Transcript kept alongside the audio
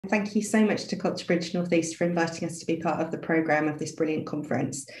Thank you so much to Culture Bridge North East for inviting us to be part of the programme of this brilliant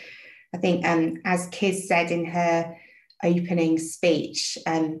conference. I think, as Kiz said in her opening speech,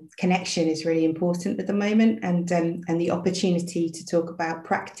 connection is really important at the moment, and the opportunity to talk about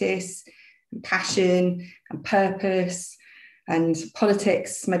practice, and passion, and purpose, and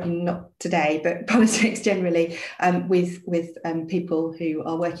politics, maybe not today, but politics generally, with people who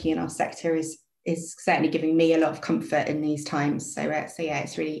are working in our sector is certainly giving me a lot of comfort in these times. So yeah,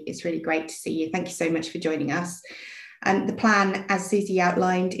 it's really great to see you. Thank you so much for joining us. And the plan, as Susie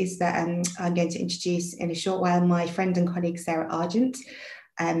outlined, is that I'm going to introduce in a short while my friend and colleague Sarah Argent,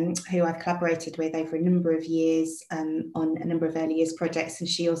 who I've collaborated with over a number of years on a number of early years projects, and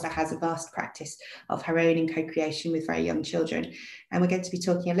she also has a vast practice of her own in co-creation with very young children. And we're going to be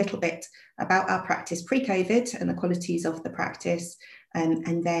talking a little bit about our practice pre-COVID and the qualities of the practice,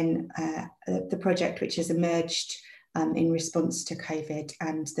 and then the project which has emerged in response to COVID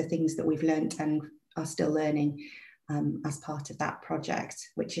and the things that we've learnt and are still learning as part of that project,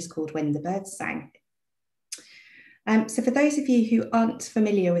 which is called When the Birds Sang. So for those of you who aren't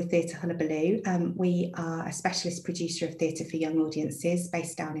familiar with Theatre Hullabaloo, we are a specialist producer of theatre for young audiences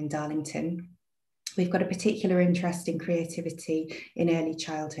based down in Darlington. We've got a particular interest in creativity in early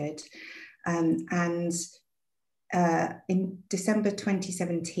childhood, and in December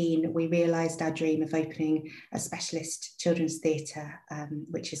 2017, we realised our dream of opening a specialist children's theatre,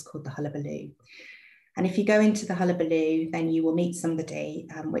 which is called the Hullabaloo. And if you go into the Hullabaloo, then you will meet somebody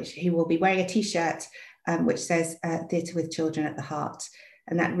who will be wearing a T-shirt which says Theatre with Children at the Heart.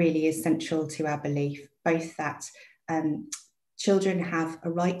 And that really is central to our belief, both that children have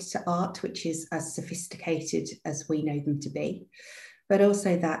a right to art, which is as sophisticated as we know them to be, but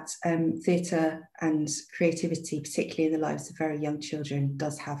also that theatre and creativity, particularly in the lives of very young children,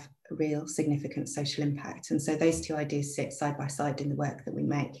 does have a real significant social impact. And so those two ideas sit side by side in the work that we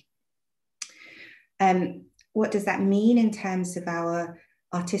make. What does that mean in terms of our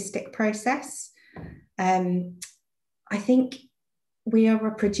artistic process? I think we are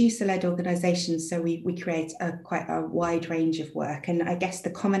a producer-led organisation, so we create quite a wide range of work. And I guess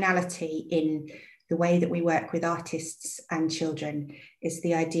the commonality in the way that we work with artists and children is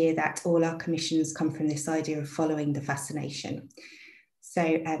the idea that all our commissions come from this idea of following the fascination. So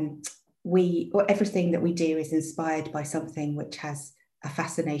everything that we do is inspired by something which has a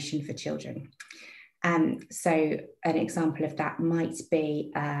fascination for children. So an example of that might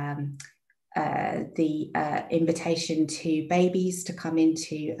be the invitation to babies to come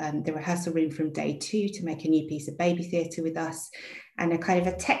into the rehearsal room from day 2 to make a new piece of baby theatre with us, and a kind of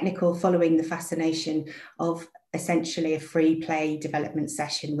a technical following the fascination of essentially a free play development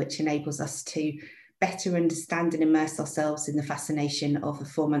session, which enables us to better understand and immerse ourselves in the fascination of a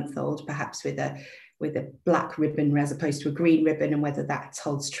 4-month-old, perhaps with a black ribbon as opposed to a green ribbon, and whether that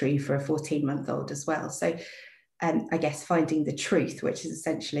holds true for a 14-month-old as well. So I guess finding the truth, which is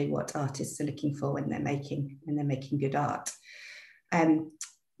essentially what artists are looking for when they're making good art.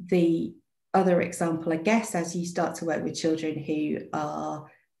 The other example, I guess, as you start to work with children who are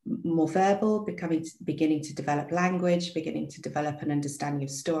more verbal, beginning to develop language, beginning to develop an understanding of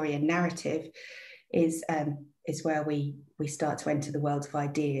story and narrative, is where we start to enter the world of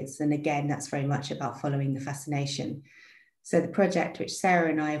ideas. And again, that's very much about following the fascination. So the project which Sarah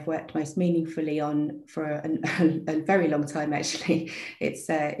and I have worked most meaningfully on for a very long time, actually,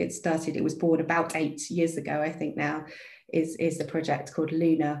 it was born about 8 years ago, I think now, is a project called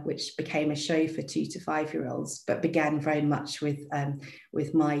Luna, which became a show for 2 to 5-year-olds, but began very much with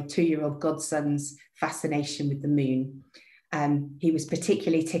my 2-year-old godson's fascination with the moon. He was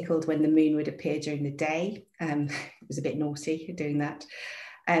particularly tickled when the moon would appear during the day. It was a bit naughty doing that.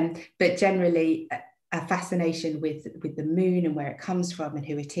 But generally, a fascination with the moon and where it comes from and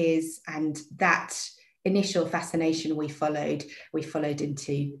who it is. And that initial fascination we followed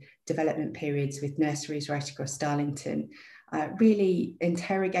into development periods with nurseries right across Darlington, really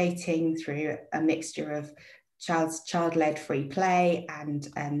interrogating through a mixture of child-led free play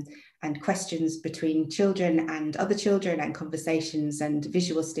and questions between children and other children and conversations and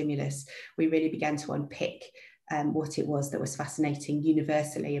visual stimulus. We really began to unpick what it was that was fascinating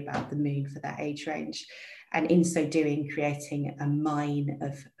universally about the moon for that age range. And in so doing, creating a mine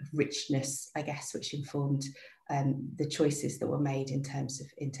of richness, I guess, which informed the choices that were made in terms of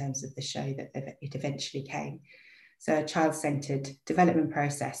the show that it eventually came. So a child-centred development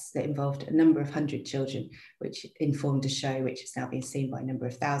process that involved a number of 100 children, which informed a show which has now been seen by a number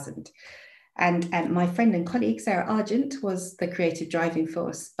of thousand. And my friend and colleague, Sarah Argent, was the creative driving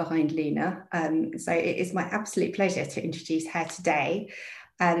force behind Luna. So it is my absolute pleasure to introduce her today.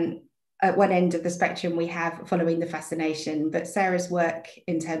 at one end of the spectrum, we have following the fascination, but Sarah's work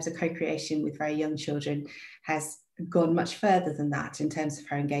in terms of co-creation with very young children has gone much further than that in terms of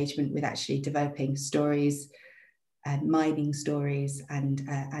her engagement with actually developing stories and mining stories, and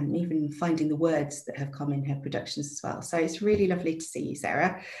even finding the words that have come in her productions as well. So it's really lovely to see you,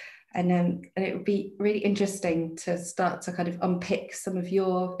 Sarah. And it would be really interesting to start to kind of unpick some of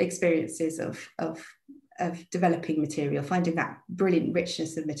your experiences of developing material, finding that brilliant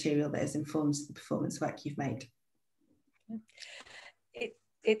richness of material that has informed the performance work you've made.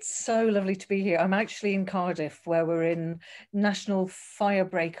 It's so lovely to be here. I'm actually in Cardiff, where we're in national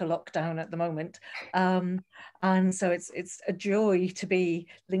firebreaker lockdown at the moment. And so it's a joy to be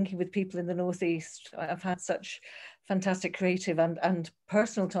linking with people in the Northeast. I've had such fantastic creative and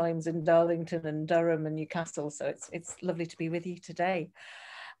personal times in Darlington and Durham and Newcastle. So it's lovely to be with you today.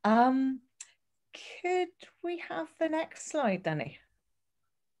 Could we have the next slide, Danny?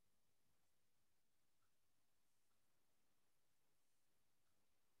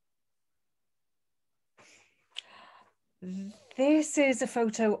 This is a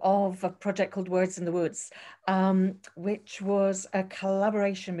photo of a project called Words in the Woods, which was a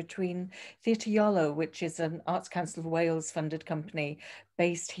collaboration between Theatre Hullabaloo, which is an Arts Council of Wales funded company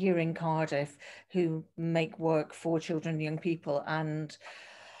based here in Cardiff, who make work for children and young people. And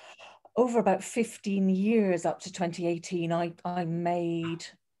over about 15 years, up to 2018, I made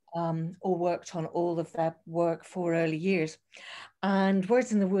or worked on all of their work for early years. And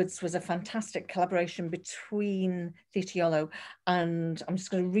Words in the Woods was a fantastic collaboration between Theatre Hullabaloo, and I'm just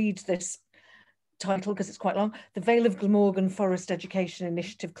going to read this title because it's quite long, the Vale of Glamorgan Forest Education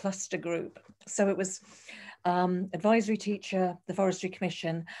Initiative Cluster Group. So it was advisory teacher, the Forestry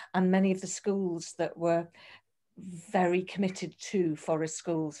Commission, and many of the schools that were very committed to forest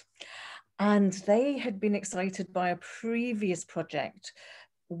schools. And they had been excited by a previous project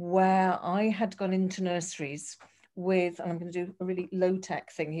where I had gone into nurseries with, and I'm going to do a really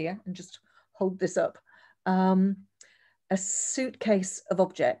low-tech thing here and just hold this up, a suitcase of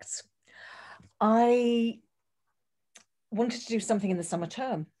objects. I wanted to do something in the summer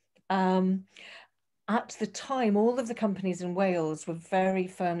term. At the time, all of the companies in Wales were very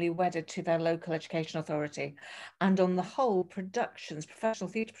firmly wedded to their local education authority. And on the whole, productions, professional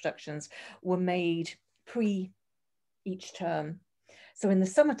theatre productions, were made pre each term. So in the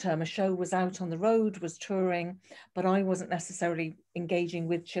summer term, a show was out on the road, was touring, but I wasn't necessarily engaging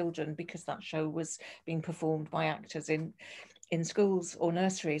with children because that show was being performed by actors in schools or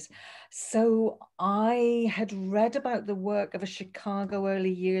nurseries. So I had read about the work of a Chicago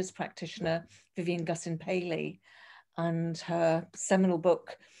early years practitioner, Vivian Gussin-Paley, and her seminal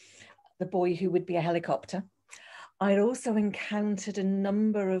book, The Boy Who Would Be a Helicopter. I'd also encountered a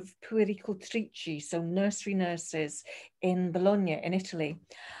number of puericultrici, so nursery nurses in Bologna in Italy.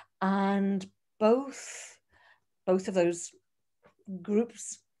 And both of those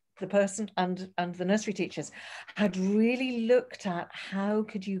groups, the person and the nursery teachers, had really looked at how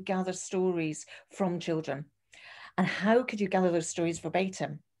could you gather stories from children and how could you gather those stories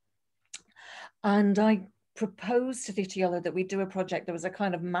verbatim. And I proposed to Theatre Hullabaloo that we do a project that was a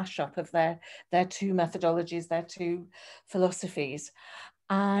kind of mashup of their two methodologies, their two philosophies.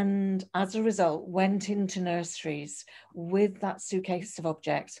 And as a result, went into nurseries with that suitcase of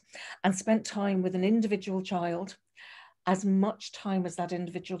objects and spent time with an individual child, as much time as that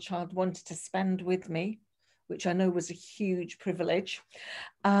individual child wanted to spend with me, which I know was a huge privilege,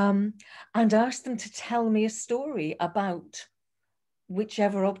 and asked them to tell me a story about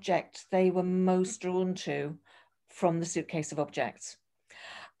whichever object they were most drawn to from the suitcase of objects.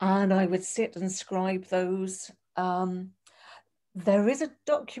 And I would sit and scribe those. There is a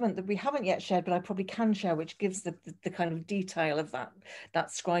document that we haven't yet shared, but I probably can share, which gives the kind of detail of that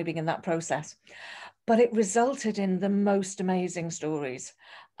scribing and that process. But it resulted in the most amazing stories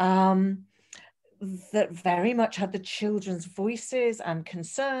that very much had the children's voices and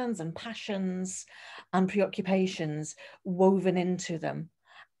concerns and passions and preoccupations woven into them.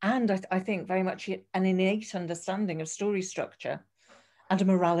 And I think very much an innate understanding of story structure and a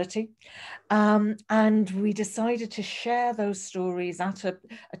morality. And we decided to share those stories at a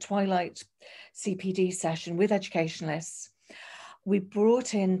Twilight CPD session with educationalists. We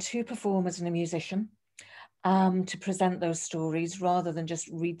brought in 2 performers and a musician to present those stories rather than just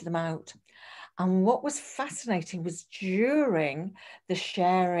read them out. And what was fascinating was during the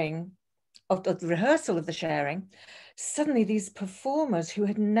sharing of the rehearsal of the sharing, suddenly these performers who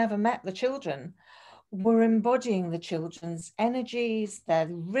had never met the children were embodying the children's energies, their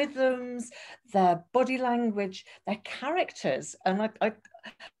rhythms, their body language, their characters. And I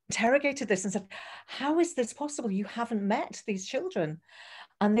interrogated this and said, how is this possible? You haven't met these children.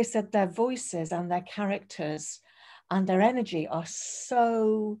 And they said their voices and their characters and their energy are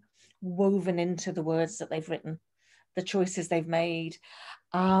so woven into the words that they've written, the choices they've made.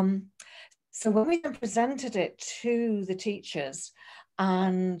 So when we then presented it to the teachers,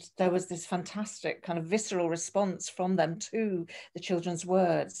 and there was this fantastic kind of visceral response from them to the children's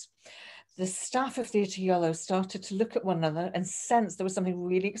words, the staff of Theatre Hullabaloo started to look at one another and sense there was something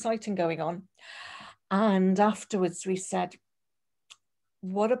really exciting going on. And afterwards we said,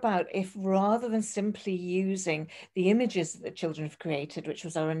 what about if, rather than simply using the images that the children have created, which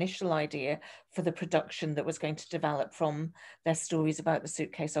was our initial idea for the production that was going to develop from their stories about the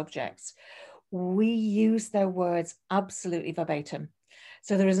suitcase objects, we use their words absolutely verbatim.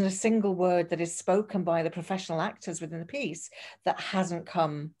 So there isn't a single word that is spoken by the professional actors within the piece that hasn't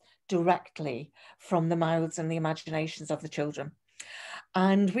come directly from the mouths and the imaginations of the children.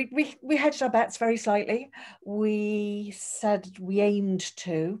 And we hedged our bets very slightly. We said we aimed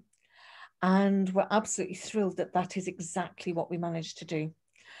to, and we're absolutely thrilled that that is exactly what we managed to do.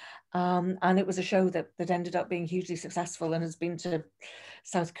 And it was a show that ended up being hugely successful and has been to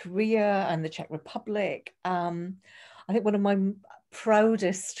South Korea and the Czech Republic. I think one of my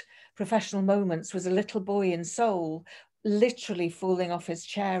proudest professional moments was a little boy in Seoul literally falling off his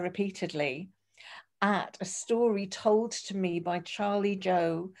chair repeatedly at a story told to me by Charlie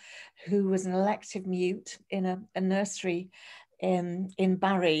Joe, who was an elective mute in a nursery in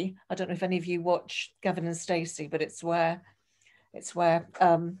Barry. I don't know if any of you watch Gavin and Stacey, but it's where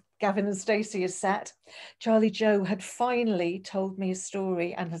Gavin and Stacey is set. Charlie Joe had finally told me a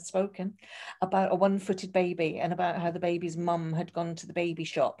story and had spoken about a one-footed baby and about how the baby's mum had gone to the baby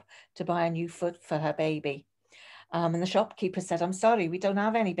shop to buy a new foot for her baby. And the shopkeeper said, "I'm sorry, we don't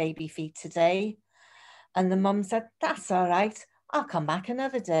have any baby feet today." And the mum said, "That's all right, I'll come back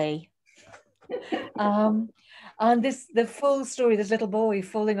another day." And the full story, this little boy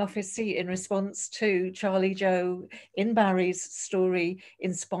falling off his seat in response to Charlie Joe in Barry's story,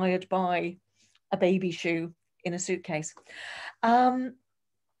 inspired by a baby shoe in a suitcase.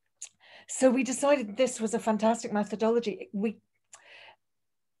 So we decided this was a fantastic methodology.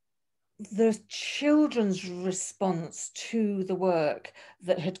 The children's response to the work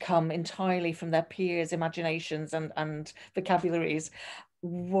that had come entirely from their peers' imaginations and vocabularies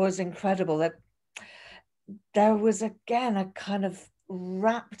was incredible. That there was, again, a kind of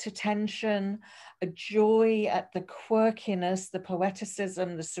rapt attention, a joy at the quirkiness, the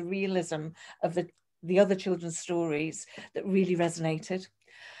poeticism, the surrealism of the other children's stories that really resonated.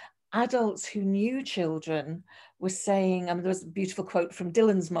 Adults who knew children were saying, there was a beautiful quote from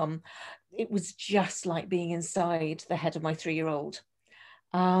Dylan's mum, "It was just like being inside the head of my 3-year-old."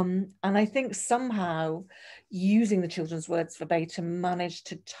 And I think somehow using the children's words verbatim managed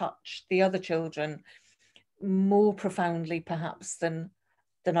to touch the other children more profoundly perhaps than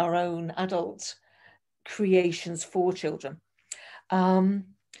our own adult creations for children.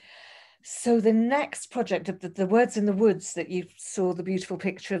 So the next project of the Words in the Woods that you saw, the beautiful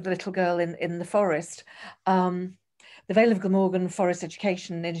picture of the little girl in the forest, the Vale of Glamorgan Forest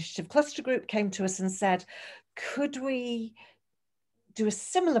Education Initiative Cluster Group came to us and said, could we do a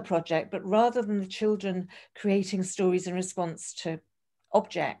similar project, but rather than the children creating stories in response to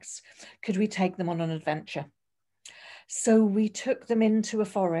objects, could we take them on an adventure? So we took them into a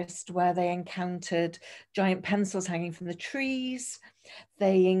forest where they encountered giant pencils hanging from the trees.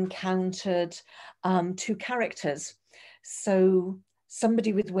 They encountered 2 characters. So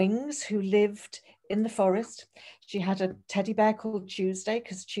somebody with wings who lived in the forest. She had a teddy bear called Tuesday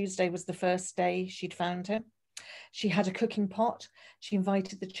because Tuesday was the first day she'd found him. She had a cooking pot. She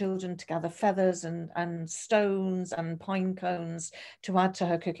invited the children to gather feathers and stones and pine cones to add to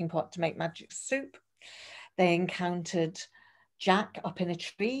her cooking pot to make magic soup. They encountered Jack up in a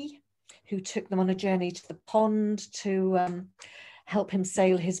tree, who took them on a journey to the pond to help him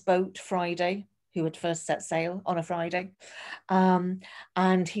sail his boat, Friday, who had first set sail on a Friday.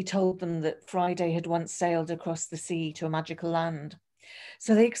 And he told them that Friday had once sailed across the sea to a magical land.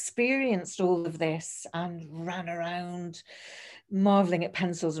 So they experienced all of this and ran around marveling at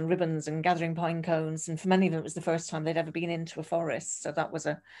pencils and ribbons and gathering pine cones. And for many of them, it was the first time they'd ever been into a forest. So that was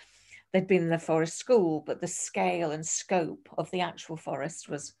they'd been in a forest school, but the scale and scope of the actual forest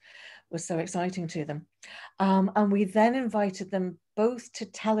was so exciting to them. And we then invited them both to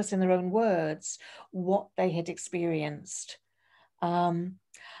tell us in their own words what they had experienced.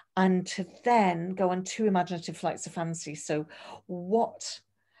 And to then go on 2 imaginative flights of fancy. So what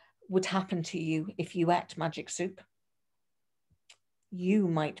would happen to you if you ate magic soup? You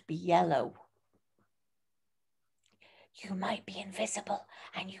might be yellow. You might be invisible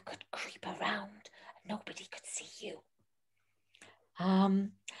and you could creep around and nobody could see you.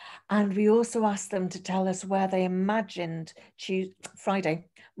 And we also asked them to tell us where they imagined Friday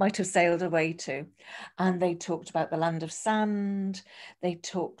might have sailed away to. And they talked about the land of sand. They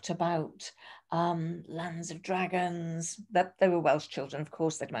talked about lands of dragons. That they were Welsh children, of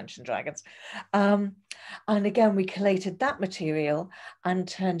course, they'd mentioned dragons. And again, we collated that material and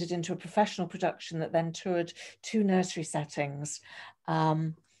turned it into a professional production that then toured 2 nursery settings,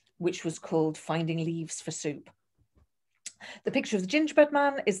 which was called Finding Leaves for Soup. The Picture of the Gingerbread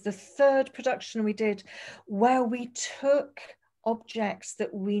Man is the 3rd production we did, where we took objects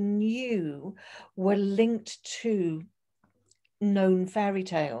that we knew were linked to known fairy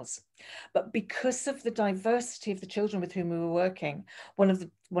tales. But because of the diversity of the children with whom we were working, one of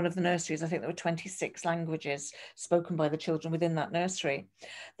the nurseries, I think there were 26 languages spoken by the children within that nursery.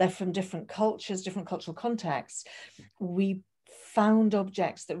 They're from different cultures, different cultural contexts. We found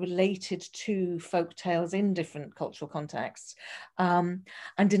objects that related to folk tales in different cultural contexts, and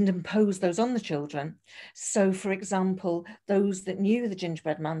didn't impose those on the children. So, for example, those that knew the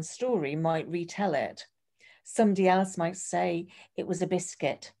Gingerbread Man's story might retell it. Somebody else might say it was a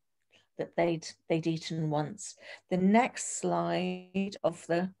biscuit that they'd eaten once. The next slide of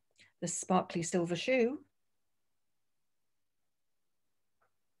the sparkly silver shoe.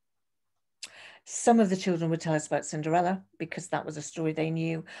 Some of the children would tell us about Cinderella because that was a story they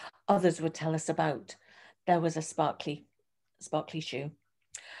knew. Others would tell us about there was a sparkly shoe.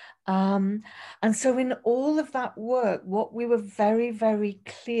 And so in all of that work, what we were very, very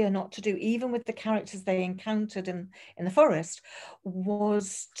clear not to do, even with the characters they encountered in the forest,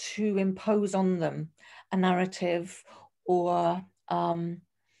 was to impose on them a narrative or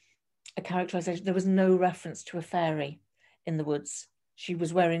a characterization. There was no reference to a fairy in the woods. She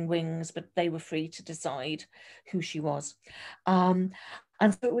was wearing wings, but they were free to decide who she was. And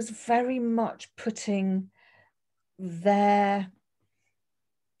so it was very much putting their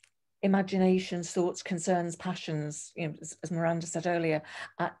imaginations, thoughts, concerns, passions, you know, as Miranda said earlier,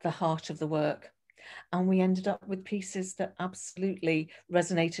 at the heart of the work. And we ended up with pieces that absolutely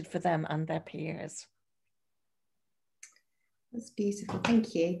resonated for them and their peers. That's beautiful,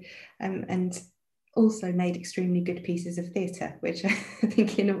 thank you. And also made extremely good pieces of theatre, which I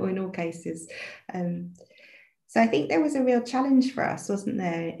think in all cases. So I think there was a real challenge for us, wasn't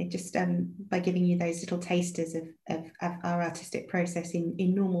there? It just by giving you those little tasters of our artistic process in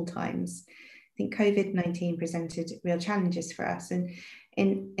normal times. I think COVID-19 presented real challenges for us. And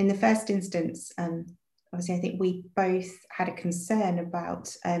in the first instance, obviously, I think we both had a concern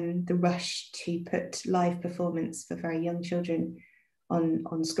about the rush to put live performance for very young children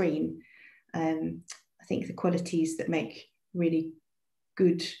on screen. I think the qualities that make really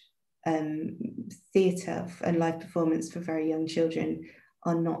good theatre and live performance for very young children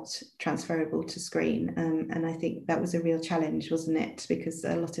are not transferable to screen. And I think that was a real challenge, wasn't it? Because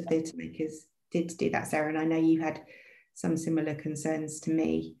a lot of theatre makers did do that, Sarah, and I know you had some similar concerns to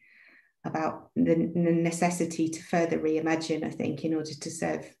me about the necessity to further reimagine, I think, in order to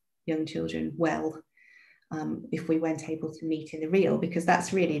serve young children well, if we weren't able to meet in the real, because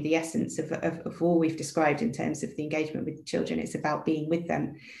that's really the essence of all we've described in terms of the engagement with the children. It's about being with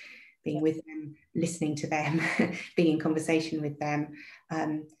them, listening to them, being in conversation with them,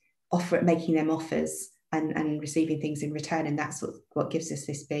 making them offers and receiving things in return. And that's what gives us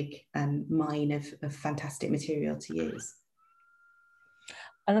this big mine of fantastic material to use.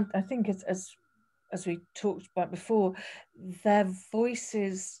 And I think as we talked about before, their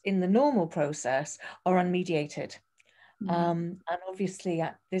voices in the normal process are unmediated. And obviously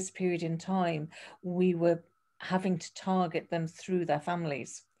at this period in time, we were having to target them through their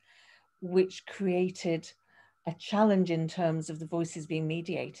families, which created a challenge in terms of the voices being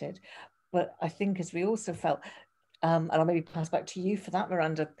mediated. But I think, as we also felt, and I'll maybe pass back to you for that,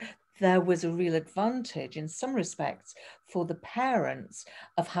 Miranda, there was a real advantage in some respects for the parents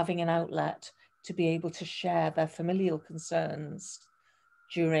of having an outlet to be able to share their familial concerns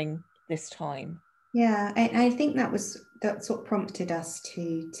during this time. Yeah, I think that's what prompted us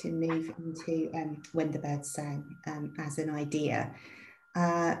to move into When the Birds Sang as an idea.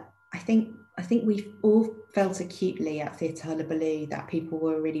 I think we've all felt acutely at Theatre Hullabaloo that people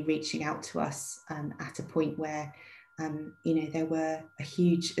were really reaching out to us at a point where there were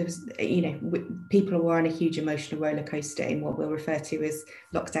people were on a huge emotional roller coaster in what we'll refer to as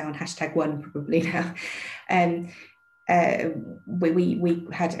lockdown #1 probably now. We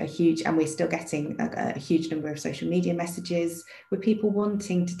had a huge, and we're still getting a huge number of social media messages with people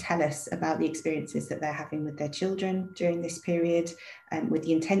wanting to tell us about the experiences that they're having with their children during this period, and with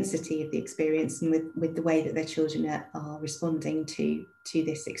the intensity of the experience, and with the way that their children are responding to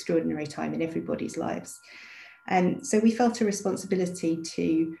this extraordinary time in everybody's lives. And so we felt a responsibility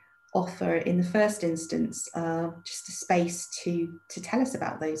to offer, in the first instance, just a space to tell us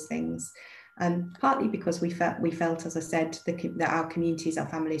about those things. Partly because we felt, as I said, that our communities, our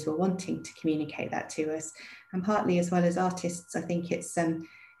families were wanting to communicate that to us, and partly as well as artists, I think it's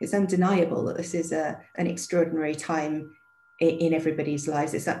undeniable that this is an extraordinary time in everybody's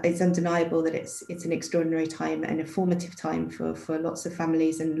lives. It's undeniable that it's an extraordinary time and a formative time for lots of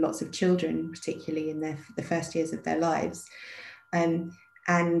families and lots of children, particularly in the first years of their lives.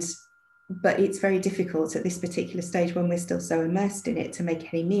 But it's very difficult at this particular stage, when we're still so immersed in it, to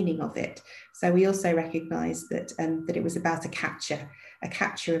make any meaning of it. So we also recognised that it was about a capture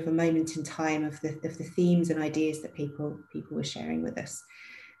of a moment in time of the themes and ideas that people were sharing with us.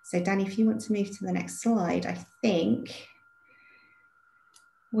 So Danny, if you want to move to the next slide, I think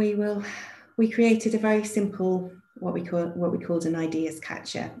we created a very simple, what we called an ideas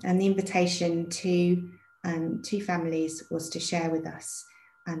catcher, and the invitation to families was to share with us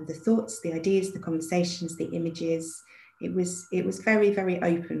the thoughts, the ideas, the conversations, the images. It was very, very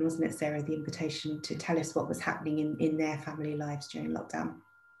open, wasn't it, Sarah, the invitation to tell us what was happening in their family lives during lockdown.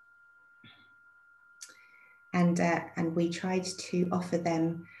 And we tried to offer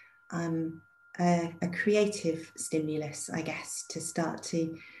them a creative stimulus, I guess, to start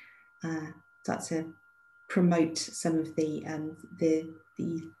to promote some of the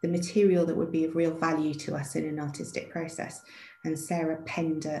material that would be of real value to us in an artistic process. And Sarah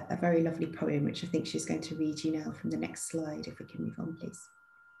penned a very lovely poem, which I think she's going to read you now from the next slide, if we can move on, please.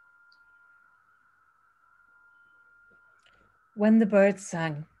 When the birds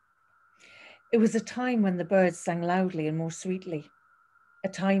sang. It was a time when the birds sang loudly and more sweetly, a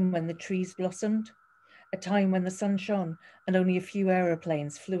time when the trees blossomed, a time when the sun shone and only a few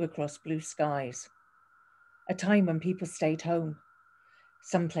aeroplanes flew across blue skies, a time when people stayed home.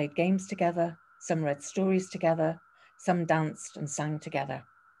 Some played games together, some read stories together, some danced and sang together.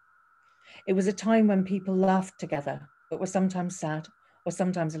 It was a time when people laughed together, but were sometimes sad or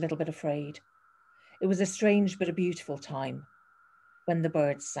sometimes a little bit afraid. It was a strange but a beautiful time when the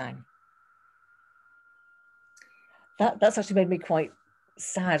birds sang. That's actually made me quite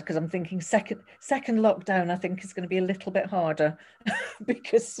sad, because I'm thinking second lockdown, I think, is going to be a little bit harder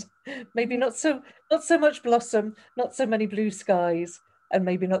because maybe not so much blossom, not so many blue skies, and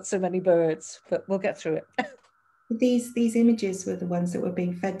maybe not so many birds, but we'll get through it. These images were the ones that were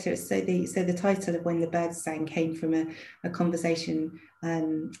being fed to us. So the title of When the Birds Sang came from a conversation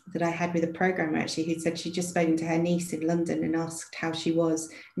that I had with a programmer, actually, who said she'd just spoken to her niece in London and asked how she was.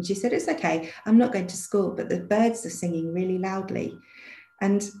 And she said, "It's okay, I'm not going to school, but the birds are singing really loudly."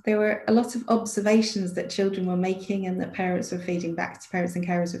 And there were a lot of observations that children were making and that parents and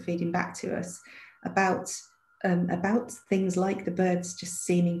carers were feeding back to us about things like the birds just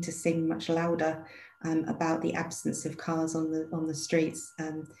seeming to sing much louder, about the absence of cars on the streets,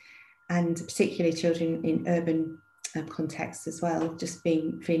 and particularly children in urban contexts as well, just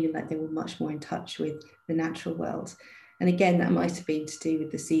feeling like they were much more in touch with the natural world. And again, that might have been to do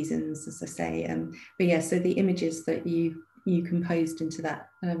with the seasons, as I say. But yeah, so the images that you composed into that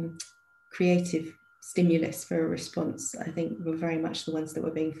creative stimulus for a response, I think, were very much the ones that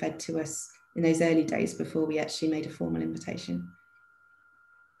were being fed to us in those early days before we actually made a formal invitation.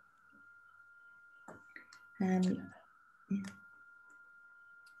 Yeah. Is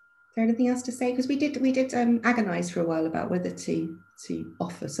there anything else to say? Because we did agonize for a while about whether to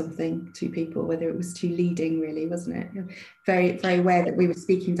offer something to people, whether it was too leading, really, wasn't it? Very, very aware that we were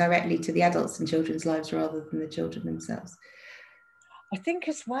speaking directly to the adults in children's lives rather than the children themselves. I think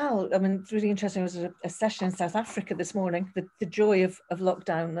as well, I mean, it's really interesting. There was a session in South Africa this morning, the joy of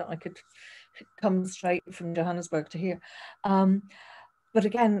lockdown, that I could come straight from Johannesburg to here. But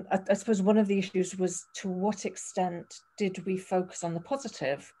again, I suppose one of the issues was, to what extent did we focus on the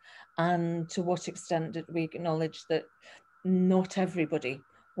positive, and to what extent did we acknowledge that not everybody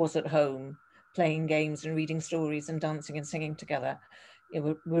was at home playing games and reading stories and dancing and singing together. You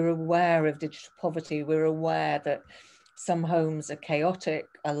know, we're aware of digital poverty. We're aware that some homes are chaotic,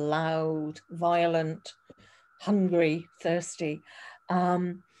 are loud, violent, hungry, thirsty.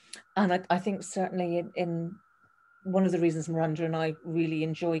 And I think certainly in one of the reasons Miranda and I really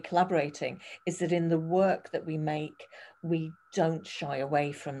enjoy collaborating is that in the work that we make, we don't shy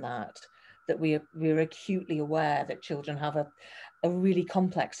away from that we're acutely aware that children have a really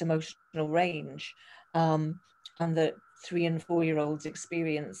complex emotional range, and that 3 and 4 year olds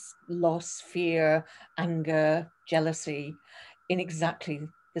experience loss, fear, anger, jealousy in exactly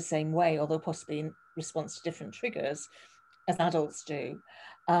the same way, although possibly in response to different triggers, as adults do.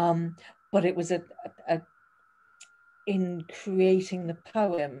 But it was in creating the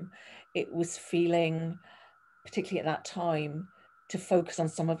poem, it was feeling particularly at that time, to focus on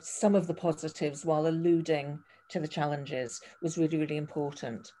some of the positives while alluding to the challenges was really, really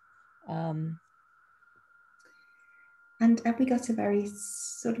important. And we got a very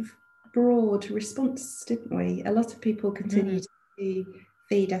sort of broad response, didn't we? A lot of people continued to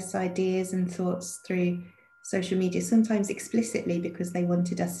feed us ideas and thoughts through social media, sometimes explicitly because they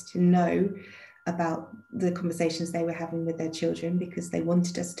wanted us to know about the conversations they were having with their children, because they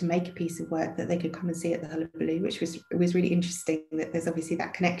wanted us to make a piece of work that they could come and see at the Hullabaloo, which was really interesting, that there's obviously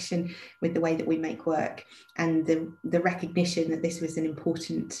that connection with the way that we make work, and the recognition that this was an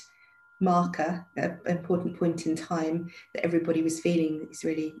important marker, an important point in time, that everybody was feeling these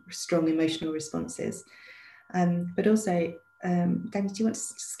really strong emotional responses. But also, Danny, do you want to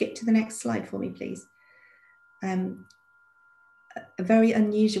skip to the next slide for me, please? Very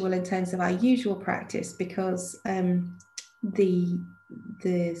unusual in terms of our usual practice, because the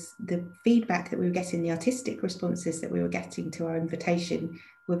feedback that we were getting, the artistic responses that we were getting to our invitation,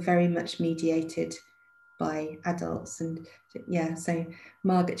 were very much mediated by adults. And yeah, so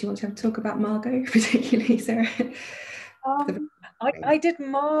Margaret, do you want to talk about Margot particularly, Sarah? I did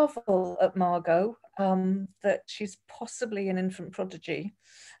marvel at Margot, that she's possibly an infant prodigy,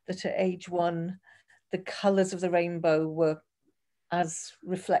 that at age 1 the colours of the rainbow were as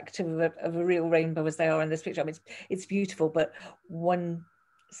reflective of a real rainbow as they are in this picture. I mean, it's beautiful, but one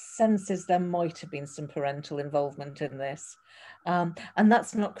senses there might have been some parental involvement in this. And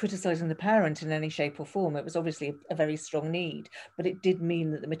that's not criticising the parent in any shape or form. It was obviously a very strong need, but it did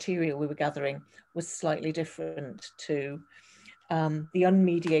mean that the material we were gathering was slightly different to the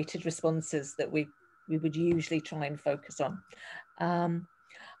unmediated responses that we would usually try and focus on.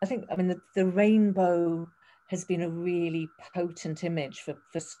 I think, I mean, the rainbow has been a really potent image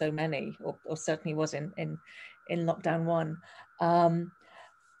for so many, or certainly was in lockdown 1.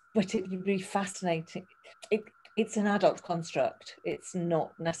 But it would be fascinating. It's an adult construct. It's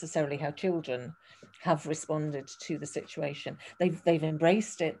not necessarily how children have responded to the situation. They've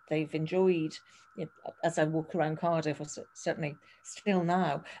embraced it. They've enjoyed it. As I walk around Cardiff, or certainly still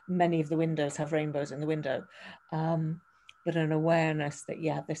now, many of the windows have rainbows in the window. But an awareness that,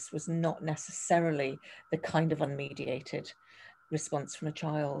 yeah, this was not necessarily the kind of unmediated response from a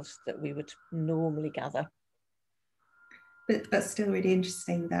child that we would normally gather. But still really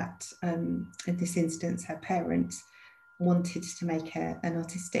interesting that in this instance, her parents wanted to make an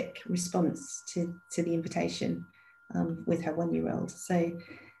artistic response to the invitation with her 1-year-old. So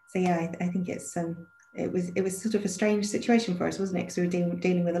yeah, I think it was sort of a strange situation for us, wasn't it? Because we were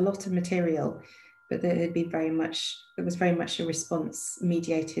dealing with a lot of material, but it was very much a response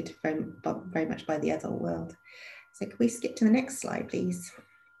mediated very much by the adult world. So can we skip to the next slide, please?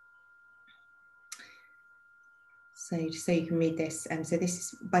 So you can read this. So this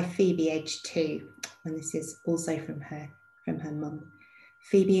is by Phoebe, age 2, and this is also from her mum.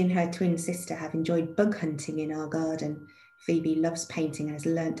 Phoebe and her twin sister have enjoyed bug hunting in our garden. Phoebe loves painting and has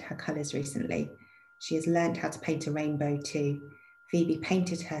learnt her colours recently. She has learnt how to paint a rainbow too. Phoebe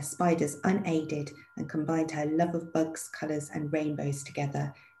painted her spiders unaided and combined her love of bugs, colours and rainbows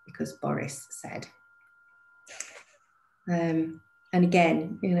together because Boris said. And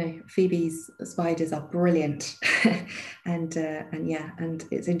again, you know, Phoebe's spiders are brilliant. and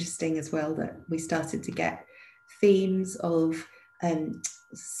it's interesting as well that we started to get themes of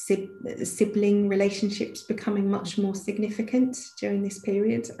sibling relationships becoming much more significant during this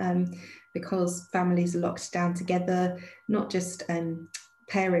period, because families are locked down together, not just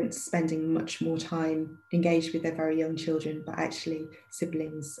parents spending much more time engaged with their very young children, but actually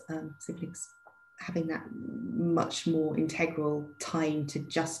siblings having that much more integral time to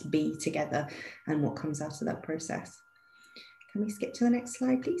just be together, and what comes out of that process. Can we skip to the next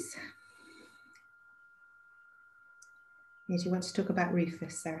slide, please? Yeah, do you want to talk about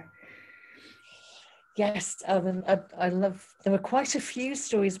Rufus, Sarah? Yes, I love, there were quite a few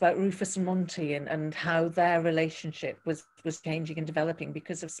stories about Rufus and Monty and how their relationship was changing and developing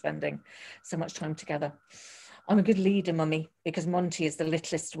because of spending so much time together. I'm a good leader, mummy, because Monty is the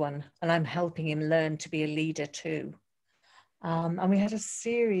littlest one and I'm helping him learn to be a leader too. And we had a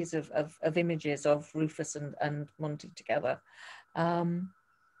series of images of Rufus and Monty together. And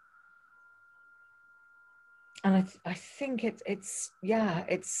I think it's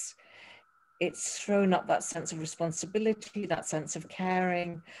thrown up that sense of responsibility, that sense of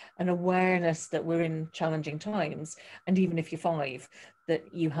caring, an awareness that we're in challenging times. And even if you're 5,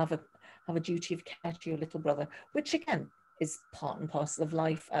 that you have a duty of care to your little brother, which again is part and parcel of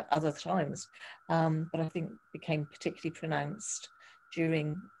life at other times. But I think became particularly pronounced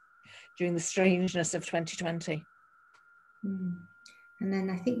during the strangeness of 2020. And then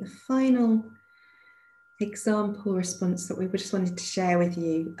I think the final example response that we just wanted to share with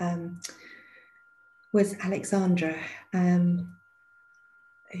you was Alexandra,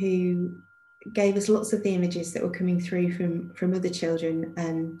 who gave us lots of the images that were coming through from other children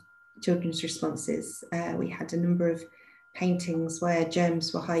and children's responses. We had a number of paintings where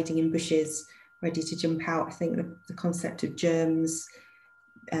germs were hiding in bushes, ready to jump out. I think the concept of germs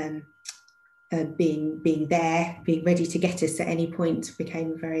being there, being ready to get us at any point,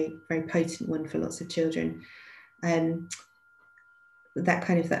 became a very, very potent one for lots of children.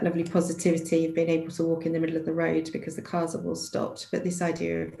 That lovely positivity of being able to walk in the middle of the road because the cars have all stopped, but this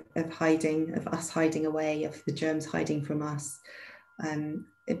idea of hiding, of us hiding away, of the germs hiding from us,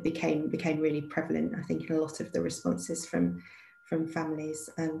 it became really prevalent, I think, in a lot of the responses from families.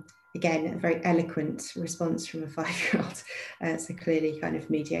 Again, a very eloquent response from a 5-year-old, so clearly kind of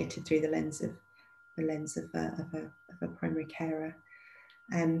mediated through the lens of a primary carer.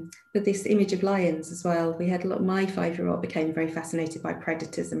 But this image of lions as well, we had a lot. My 5-year-old became very fascinated by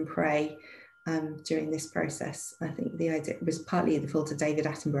predators and prey during this process. I think the idea was partly the fault of David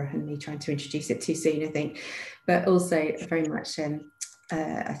Attenborough and me trying to introduce it too soon, I think, but also very much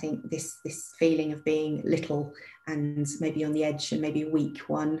I think this feeling of being little and maybe on the edge and maybe a weak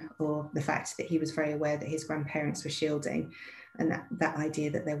one, or the fact that he was very aware that his grandparents were shielding, and that idea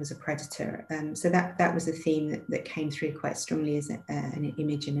that there was a predator. So that was a theme that came through quite strongly as an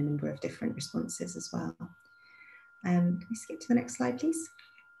image in a number of different responses as well. Can we skip to the next slide, please?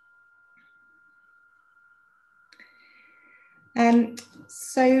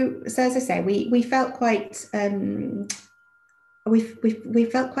 So as I say, we felt quite we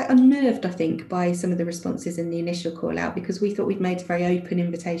felt quite unnerved, I think, by some of the responses in the initial call out, because we thought we'd made a very open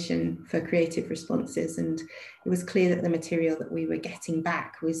invitation for creative responses, and it was clear that the material that we were getting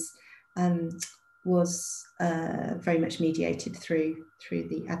back was very much mediated through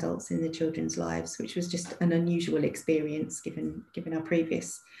the adults in the children's lives, which was just an unusual experience given our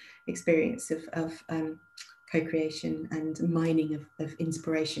previous experience of co-creation and mining of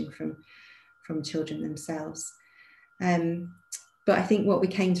inspiration from children themselves. But I think what we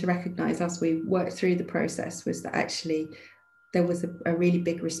came to recognise as we worked through the process was that actually there was a really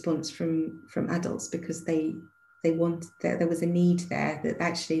big response from adults, because they wanted, there was a need there, that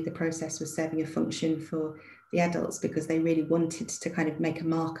actually the process was serving a function for the adults, because they really wanted to kind of make a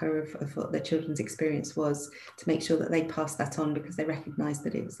marker of what their children's experience was, to make sure that they passed that on, because they recognised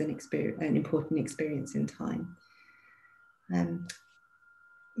that it was an important experience in time.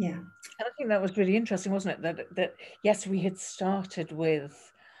 Yeah. And I think that was really interesting, wasn't it? That yes, we had started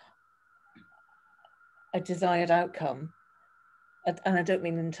with a desired outcome, and I don't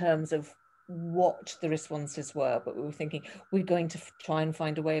mean in terms of what the responses were, but we were thinking we're going to try and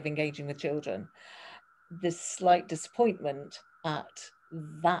find a way of engaging with children. This slight disappointment at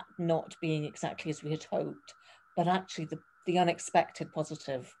that not being exactly as we had hoped, but actually the unexpected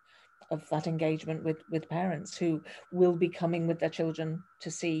positive of that engagement with parents who will be coming with their children to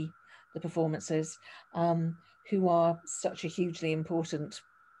see the performances, who are such a hugely important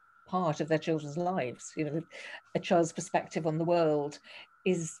part of their children's lives. You know, a child's perspective on the world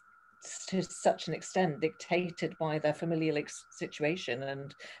is to such an extent dictated by their familial situation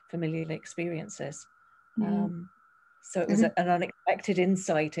and familial experiences. So it was an unexpected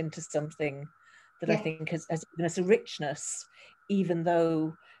insight into something that I think has given us a richness, even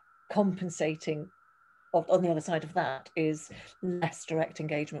though compensating on the other side of that is less direct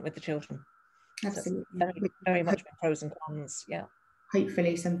engagement with the children. Absolutely. So very much pros and cons, yeah.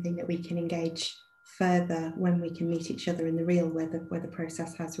 Hopefully something that we can engage further when we can meet each other in the real, where the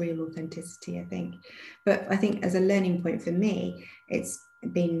process has real authenticity, I think. But I think as a learning point for me, it's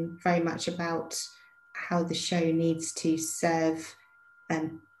been very much about how the show needs to serve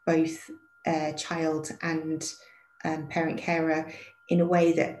both child and parent carer in a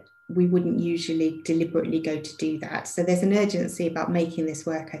way that we wouldn't usually deliberately go to do that. So there's an urgency about making this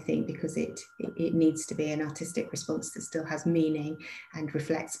work, I think, because it needs to be an artistic response that still has meaning and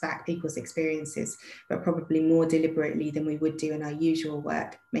reflects back people's experiences, but probably more deliberately than we would do in our usual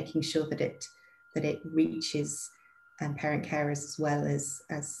work, making sure that it reaches parent carers as well as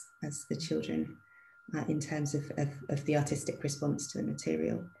the children in terms of the artistic response to the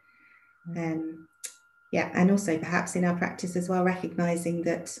material. Yeah, and also perhaps in our practice as well, recognising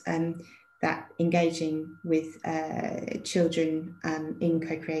that that engaging with children in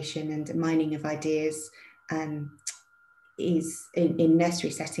co-creation and mining of ideas is in nursery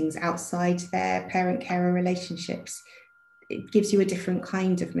settings outside their parent-carer relationships. It gives you a different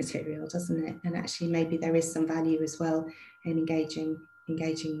kind of material, doesn't it? And actually maybe there is some value as well in engaging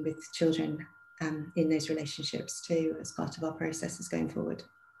with children in those relationships too, as part of our processes going forward.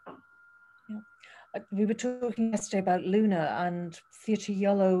 We were talking yesterday about Luna, and Theatre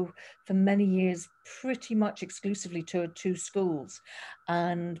Hullabaloo for many years pretty much exclusively toured 2 schools.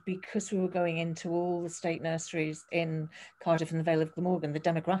 And because we were going into all the state nurseries in Cardiff and the Vale of Glamorgan, the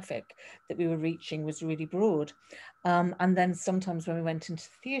demographic that we were reaching was really broad. And then sometimes when we went into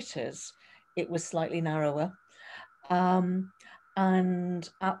theatres, it was slightly narrower. And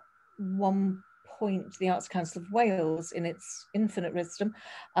at one point, the Arts Council of Wales, in its infinite wisdom,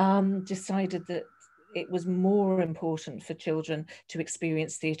 decided that it was more important for children to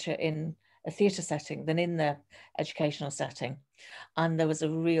experience theatre in a theatre setting than in their educational setting. And there was a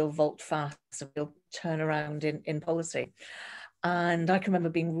real volte-face, a real turnaround in policy. And I can remember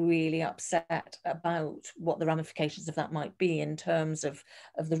being really upset about what the ramifications of that might be in terms of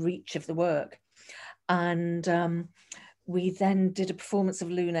the reach of the work. And we then did a performance of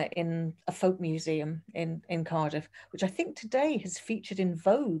Luna in a folk museum in Cardiff, which I think today has featured in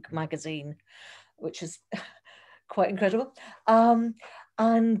Vogue magazine, which is quite incredible.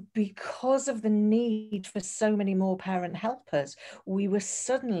 And because of the need for so many more parent helpers, we were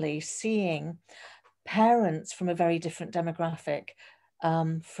suddenly seeing parents from a very different demographic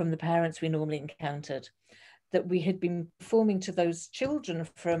from the parents we normally encountered. That we had been performing to those children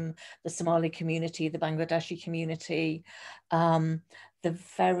from the Somali community, the Bangladeshi community, the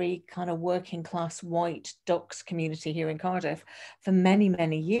very kind of working class white Docks community here in Cardiff for many,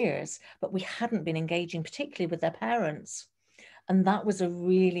 many years, but we hadn't been engaging particularly with their parents. And that was a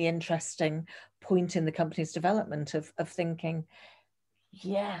really interesting point in the company's development of thinking,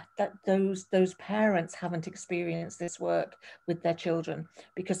 yeah, that those parents haven't experienced this work with their children,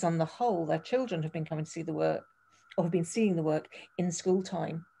 because on the whole, their children have been coming to see the work, or have been seeing the work in school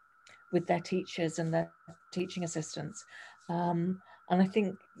time with their teachers and their teaching assistants. And I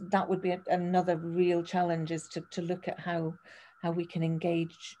think that would be another real challenge, is to look at how we can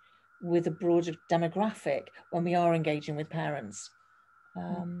engage with a broader demographic when we are engaging with parents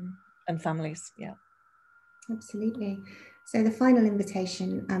and families. Yeah, absolutely. So the final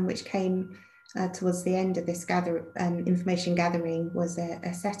invitation, which came towards the end of this information gathering, was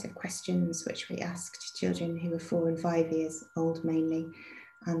a set of questions which we asked children who were 4 and 5 years old mainly,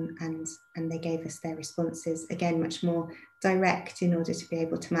 and they gave us their responses, again much more direct, in order to be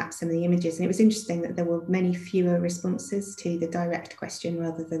able to map some of the images. And it was interesting that there were many fewer responses to the direct question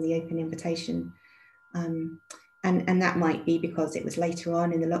rather than the open invitation. And that might be because it was later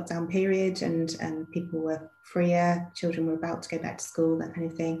on in the lockdown period, and people were freer, children were about to go back to school, that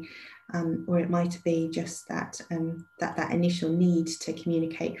kind of thing. Or it might be just that that initial need to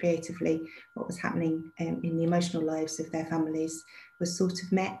communicate creatively what was happening in the emotional lives of their families was sort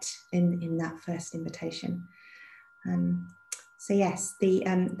of met in that first invitation. So yes,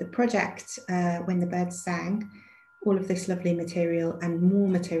 the project, When the Birds Sang, all of this lovely material and more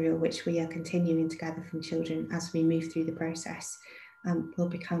material which we are continuing to gather from children as we move through the process, will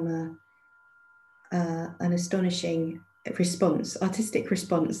become an astonishing response, artistic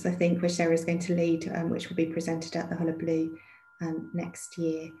response, I think, which Sarah is going to lead, which will be presented at the Hullabaloo next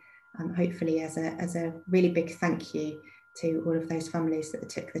year, hopefully as a really big thank you to all of those families that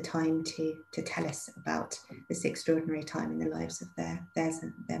took the time to tell us about this extraordinary time in the lives of theirs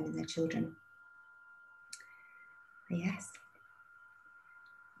and them and their children. Yes.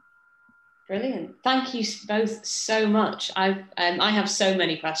 Brilliant. Thank you both so much. I have so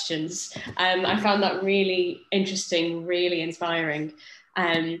many questions. I found that really interesting, really inspiring.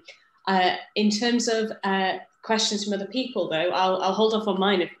 In terms of questions from other people, though, I'll hold off on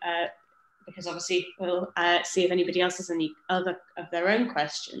mine because obviously we'll see if anybody else has any other of their own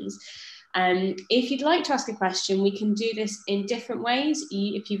questions. If you'd like to ask a question, we can do this in different ways.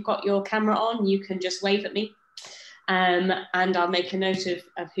 If you've got your camera on, you can just wave at me. And I'll make a note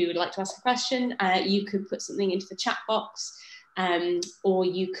of who would like to ask a question. You could put something into the chat box, or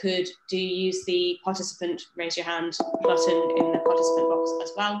you could use the participant raise your hand button in the participant box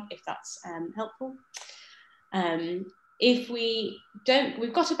as well, if that's helpful. If we don't,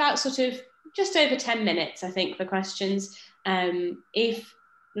 we've got about sort of just over 10 minutes, I think, for questions. If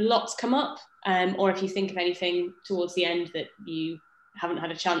lots come up, or if you think of anything towards the end that you haven't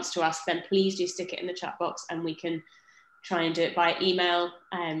had a chance to ask, then please do stick it in the chat box, and we can try and do it by email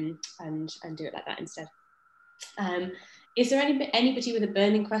and do it like that instead. Is there anybody with a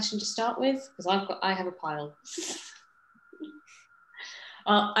burning question to start with? Because I have a pile.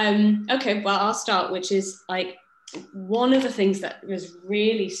 Okay, well, I'll start, which is like one of the things that was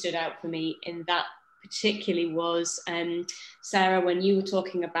really stood out for me in that particularly was, Sarah, when you were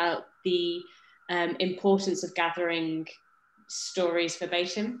talking about the importance of gathering stories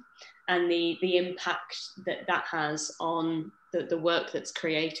verbatim and the impact that has on the work that's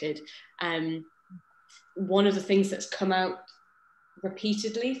created. one of the things that's come out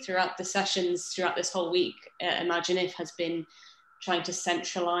repeatedly throughout the sessions, throughout this whole week, Imagine If, has been trying to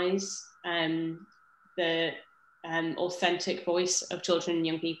centralise the authentic voice of children and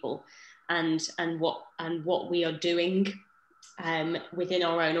young people, and what we are doing within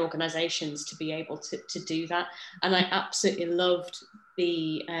our own organisations to be able to do that. And I absolutely loved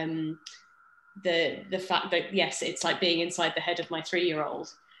the fact that, yes, it's like being inside the head of my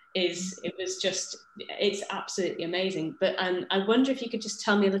 3-year-old. It's absolutely amazing. But I wonder if you could just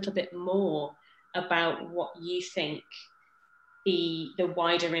tell me a little bit more about what you think the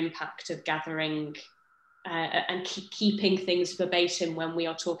wider impact of gathering and keeping things verbatim when we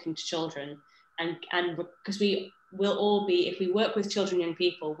are talking to children, and because we will all be, if we work with children and young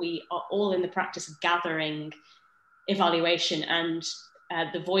people, we are all in the practice of gathering evaluation and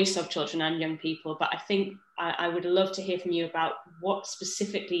the voice of children and young people. But I think I would love to hear from you about what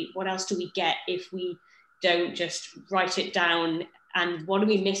else do we get if we don't just write it down, and what are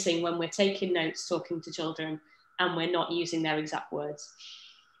we missing when we're taking notes, talking to children, and we're not using their exact words?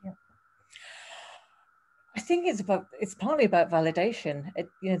 Yeah. I think it's partly about validation.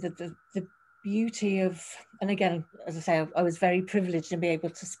 The beauty of, and again, as I say, I was very privileged to be able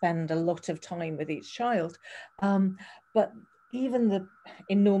to spend a lot of time with each child, but even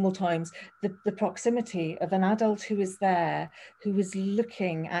in normal times, the proximity of an adult who is there, who is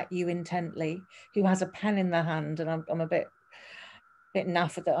looking at you intently, who has a pen in their hand, and I'm a bit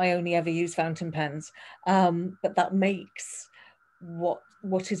naff that I only ever use fountain pens, but that makes what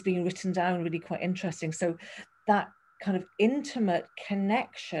is being written down really quite interesting. So that kind of intimate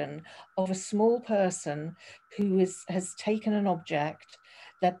connection of a small person who has taken an object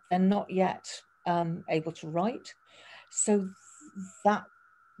that they're not yet able to write. So that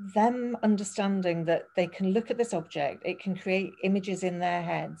them understanding that they can look at this object, it can create images in their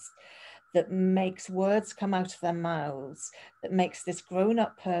heads, that makes words come out of their mouths, that makes this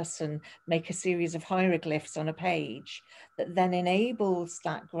grown-up person make a series of hieroglyphs on a page, that then enables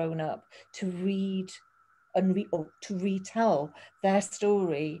that grown-up to read or to retell their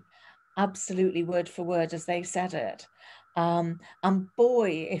story absolutely word for word as they said it. And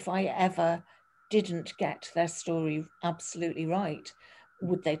boy, if I ever didn't get their story absolutely right,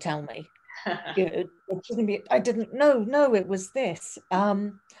 would they tell me? It shouldn't be, I didn't know, no, it was this.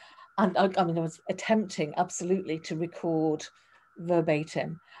 And I mean, I was attempting absolutely to record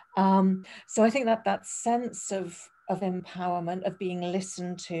verbatim. So I think that sense of empowerment, of being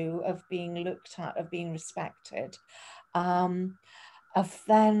listened to, of being looked at, of being respected, of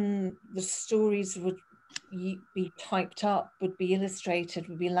then the stories would be typed up, would be illustrated,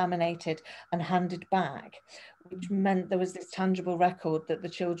 would be laminated and handed back, which meant there was this tangible record that the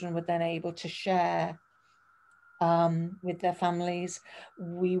children were then able to share with their families.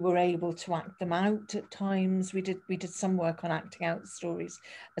 We were able to act them out at times. We did some work on acting out stories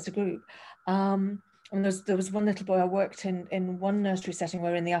as a group. And there was one little boy I worked in one nursery setting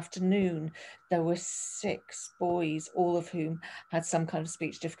where in the afternoon there were 6 boys, all of whom had some kind of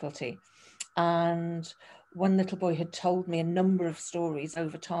speech difficulty. And one little boy had told me a number of stories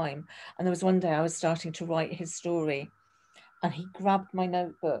over time. And there was one day I was starting to write his story, and he grabbed my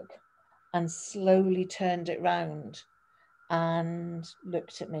notebook and slowly turned it round and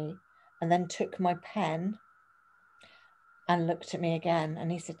looked at me, and then took my pen and looked at me again,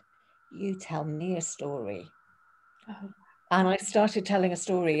 and he said, "You tell me a story." Oh. And I started telling a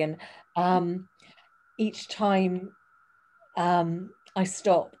story, and each time I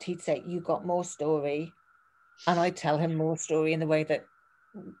stopped, he'd say, "You got more story," and I'd tell him more story in the way that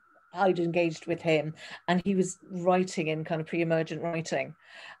I'd engaged with him, and he was writing in kind of pre-emergent writing,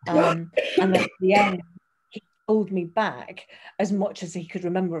 and at the end he pulled me back as much as he could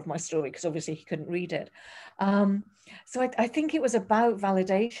remember of my story, because obviously he couldn't read it. So I think it was about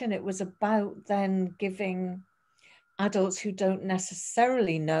validation. It was about then giving adults who don't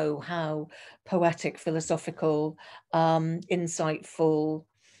necessarily know how poetic, philosophical, insightful,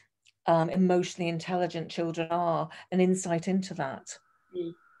 emotionally intelligent children are, an insight into that.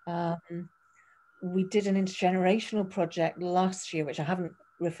 We did an intergenerational project last year, which I haven't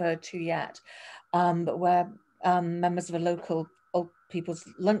referred to yet, but where members of a local old people's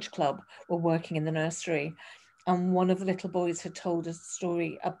lunch club were working in the nursery. And one of the little boys had told a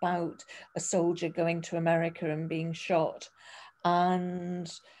story about a soldier going to America and being shot.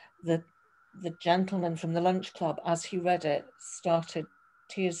 And the gentleman from the lunch club, as he read it,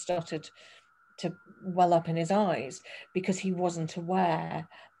 tears started to well up in his eyes, because he wasn't aware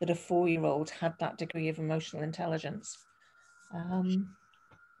that a 4-year-old had that degree of emotional intelligence.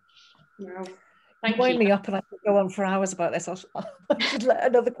 Thank Wind you. me up and I could go on for hours about this. I should let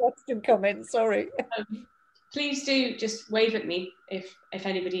another question come in, sorry. Please do just wave at me if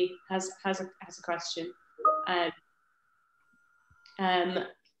anybody has a question.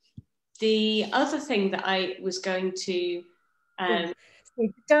 The other thing that I was going to... So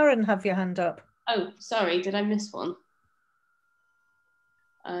Darren, have your hand up. Oh, sorry, did I miss one?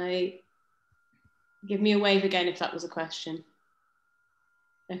 Give me a wave again if that was a question.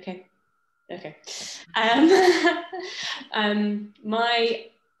 Okay. My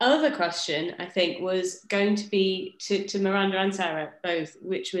other question, I think, was going to be to Miranda and Sarah both,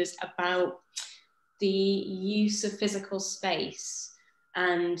 which was about the use of physical space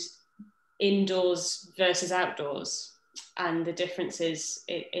and indoors versus outdoors, and the differences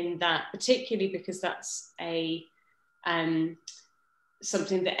in that, particularly because that's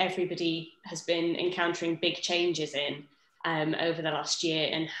something that everybody has been encountering big changes in over the last year,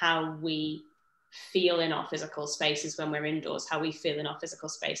 and how we feel in our physical spaces when we're indoors, how we feel in our physical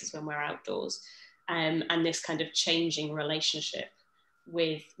spaces when we're outdoors, and this kind of changing relationship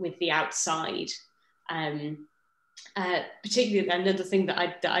with the outside. Particularly another thing that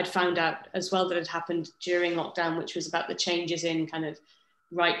I'd found out as well that had happened during lockdown, which was about the changes in kind of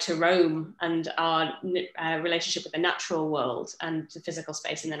right to roam and our relationship with the natural world and the physical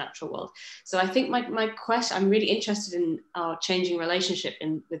space in the natural world. So I think my question, I'm really interested in our changing relationship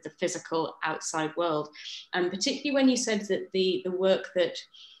with the physical outside world, and particularly when you said that the work that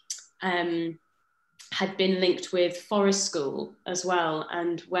had been linked with Forest School as well,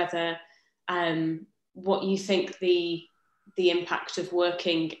 and whether what you think the impact of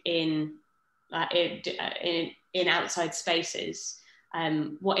working in outside spaces.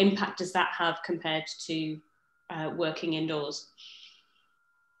 What impact does that have compared to working indoors?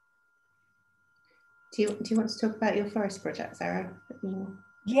 Do you want to talk about your forest project, Sarah?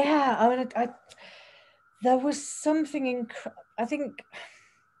 Yeah, I mean, there was something I think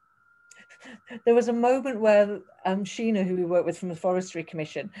there was a moment where Sheena, who we work with from the Forestry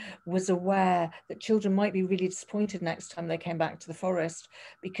Commission, was aware that children might be really disappointed next time they came back to the forest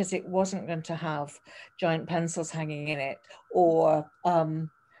because it wasn't going to have giant pencils hanging in it or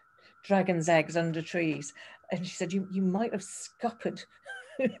dragon's eggs under trees. And she said, you might have scuppered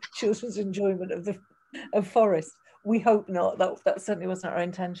children's enjoyment of forest. We hope not. That certainly wasn't our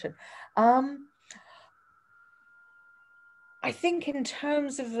intention. I think in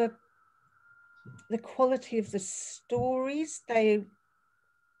terms of the quality of the stories, they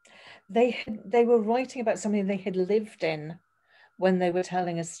were writing about something they had lived in when they were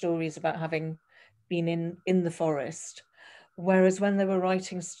telling us stories about having been in the forest, whereas when they were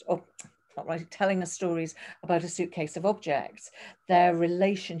telling us stories about a suitcase of objects, their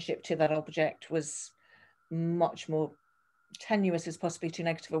relationship to that object was much more tenuous, is possibly too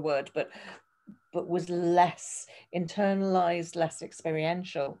negative a word, but was less internalized, less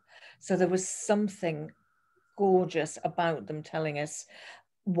experiential. So there was something gorgeous about them telling us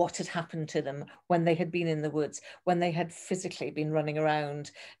what had happened to them when they had been in the woods, when they had physically been running around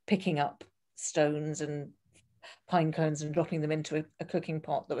picking up stones and pine cones and dropping them into a cooking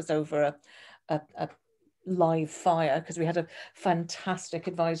pot that was over a live fire, because we had a fantastic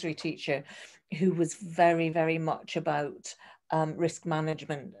advisory teacher who was very, very much about risk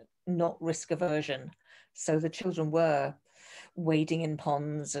management, not risk aversion. So the children were wading in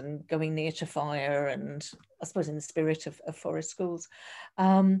ponds and going near to fire, and I suppose in the spirit of forest schools.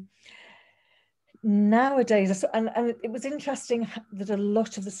 Nowadays, and it was interesting that a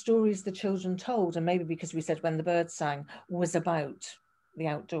lot of the stories the children told, and maybe because we said When the Birds Sang, was about the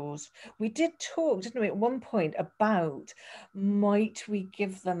outdoors. We did talk, didn't we, at one point about might we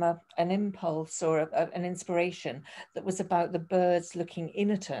give them an impulse or an inspiration that was about the birds looking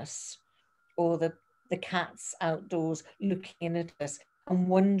in at us, or the cats outdoors looking in at us and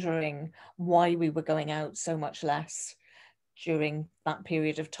wondering why we were going out so much less during that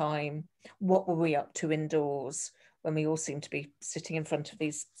period of time. What were we up to indoors when we all seemed to be sitting in front of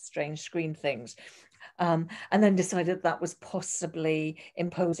these strange screen things? And then decided that was possibly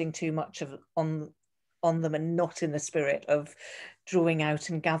imposing too much on them, and not in the spirit of drawing out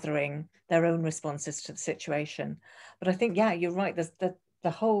and gathering their own responses to the situation. But I think, yeah, you're right. There's the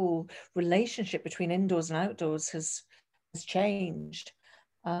whole relationship between indoors and outdoors has changed.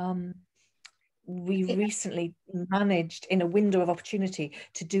 We recently managed, in a window of opportunity,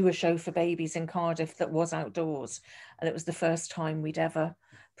 to do a show for babies in Cardiff that was outdoors, and it was the first time we'd ever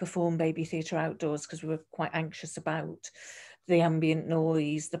perform baby theatre outdoors, because we were quite anxious about the ambient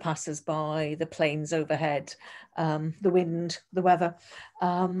noise, the passers-by, the planes overhead, the wind, the weather.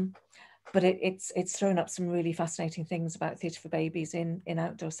 But it's thrown up some really fascinating things about theatre for babies in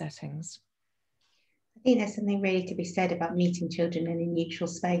outdoor settings. I think there's something really to be said about meeting children in a neutral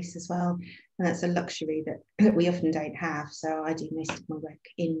space as well. And that's a luxury that we often don't have. So I do most of my work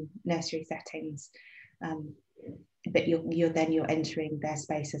in nursery settings. But you're entering their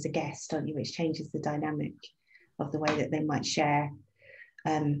space as a guest, aren't you? Which changes the dynamic of the way that they might share.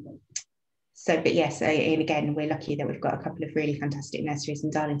 But yes, and again, we're lucky that we've got a couple of really fantastic nurseries in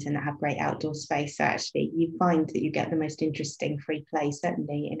Darlington that have great outdoor space. So actually, you find that you get the most interesting free play,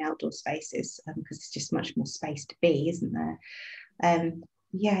 certainly in outdoor spaces, because it's just much more space to be, isn't there?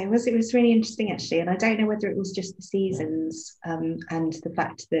 Yeah, it was really interesting actually, and I don't know whether it was just the seasons and the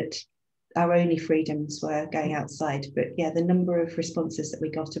fact that our only freedoms were going outside, but yeah, the number of responses that we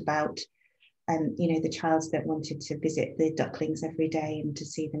got about, the child that wanted to visit the ducklings every day and to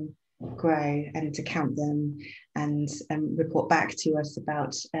see them grow and to count them and report back to us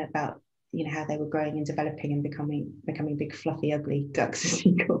about how they were growing and developing and becoming big fluffy ugly ducks, as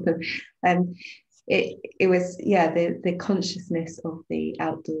you call them. It was, yeah, the consciousness of the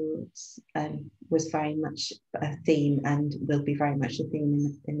outdoors was very much a theme and will be very much a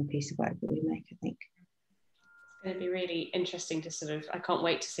theme in the piece of work that we make, I think. It's going to be really interesting to I can't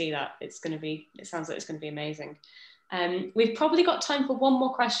wait to see that. It sounds like it's going to be amazing. We've probably got time for one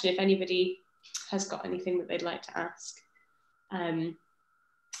more question if anybody has got anything that they'd like to ask.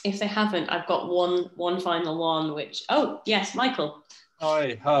 If they haven't, I've got one final one, which, oh, yes, Michael.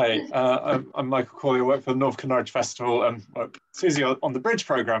 Hi. I'm Michael Corley. I work for the North Kinnaird Festival and work Susie on the Bridge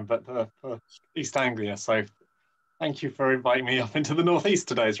programme, but for East Anglia. So thank you for inviting me up into the Northeast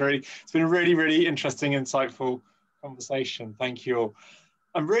today. It's been a really, really interesting, insightful conversation. Thank you all.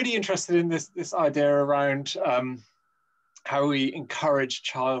 I'm really interested in this idea around how we encourage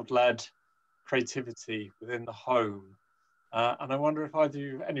child-led creativity within the home. And I wonder if either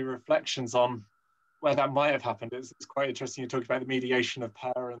you have any reflections on where that might have happened. It's quite interesting. You talked about the mediation of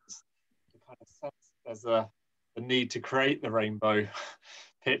parents, the kind of sense there's a need to create the rainbow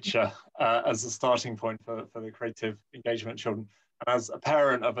picture as a starting point for the creative engagement of children. And as a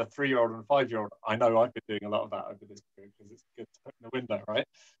parent of a 3-year-old and a 5-year-old, I know I've been doing a lot of that over this period because it's good to put in the window, right?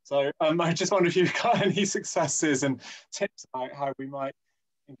 So I just wonder if you've got any successes and tips about how we might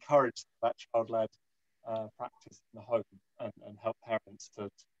encourage that child-led practice in the home and help parents to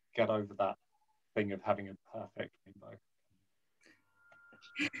get over that thing of having a perfect rainbow.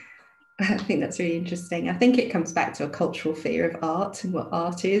 I think that's really interesting. I think it comes back to a cultural fear of art and what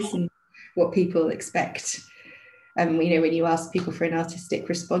art is and what people expect. When you ask people for an artistic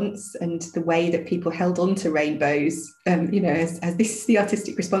response and the way that people held on to rainbows, as this is the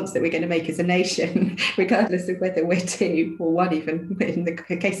artistic response that we're going to make as a nation, regardless of whether we're 2 or 1, even in the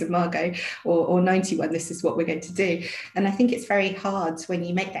case of Margot, or 91, this is what we're going to do. And I think it's very hard when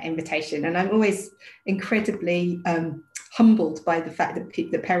you make that invitation. And I'm always incredibly humbled by the fact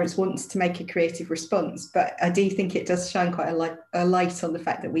that parents want to make a creative response, but I do think it does shine quite a light on the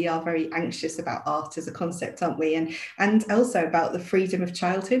fact that we are very anxious about art as a concept, aren't we? And also about the freedom of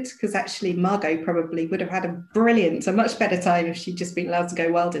childhood, because actually Margot probably would have had a much better time if she'd just been allowed to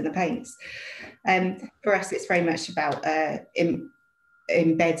go wild in the paints. For us, it's very much about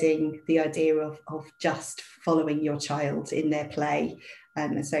embedding the idea of just following your child in their play.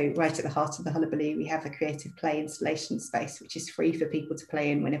 And so right at the heart of the Hullabaloo, we have a creative play installation space, which is free for people to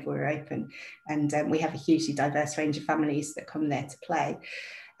play in whenever we're open. And we have a hugely diverse range of families that come there to play.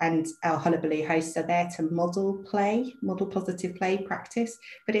 And our Hullabaloo hosts are there to model positive play practice.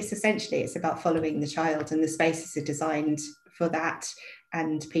 But it's about following the child, and the spaces are designed for that.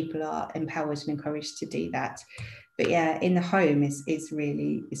 And people are empowered and encouraged to do that. But yeah, in the home is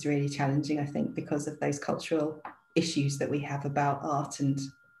really challenging, I think, because of those cultural issues that we have about art and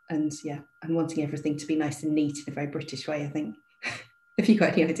wanting everything to be nice and neat in a very British way, I think. Have you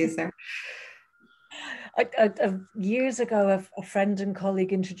got any ideas, Sarah? Years ago, a friend and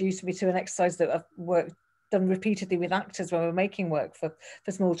colleague introduced me to an exercise that I've done repeatedly with actors when we're making work for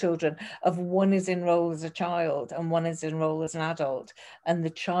small children, of one is in role as a child and one is in role as an adult, and the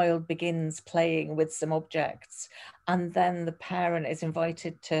child begins playing with some objects, and then the parent is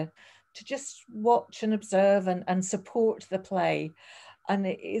invited to just watch and observe and support the play. And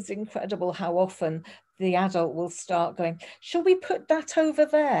it is incredible how often the adult will start going, shall we put that over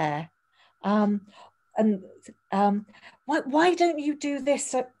there? Why don't you do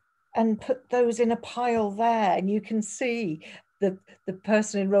this and put those in a pile there? And you can see the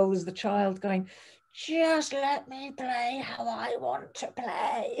person in role as the child going, just let me play how I want to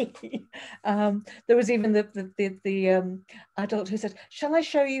play. There was even the adult who said, shall I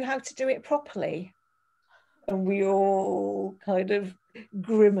show you how to do it properly? And we all kind of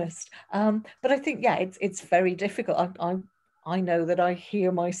grimaced. But I think, yeah, it's very difficult. I know that I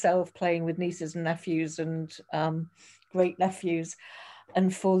hear myself playing with nieces and nephews and great nephews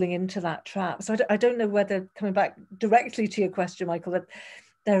and falling into that trap. So I don't know whether, coming back directly to your question, Michael, that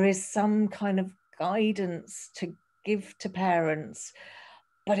there is some kind of guidance to give to parents,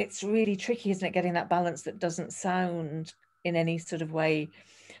 but it's really tricky, isn't it, getting that balance that doesn't sound in any sort of way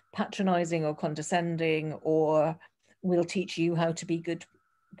patronizing or condescending, or we'll teach you how to be good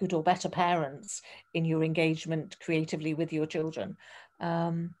or better parents in your engagement creatively with your children.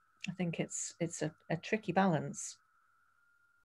 I think it's a tricky balance.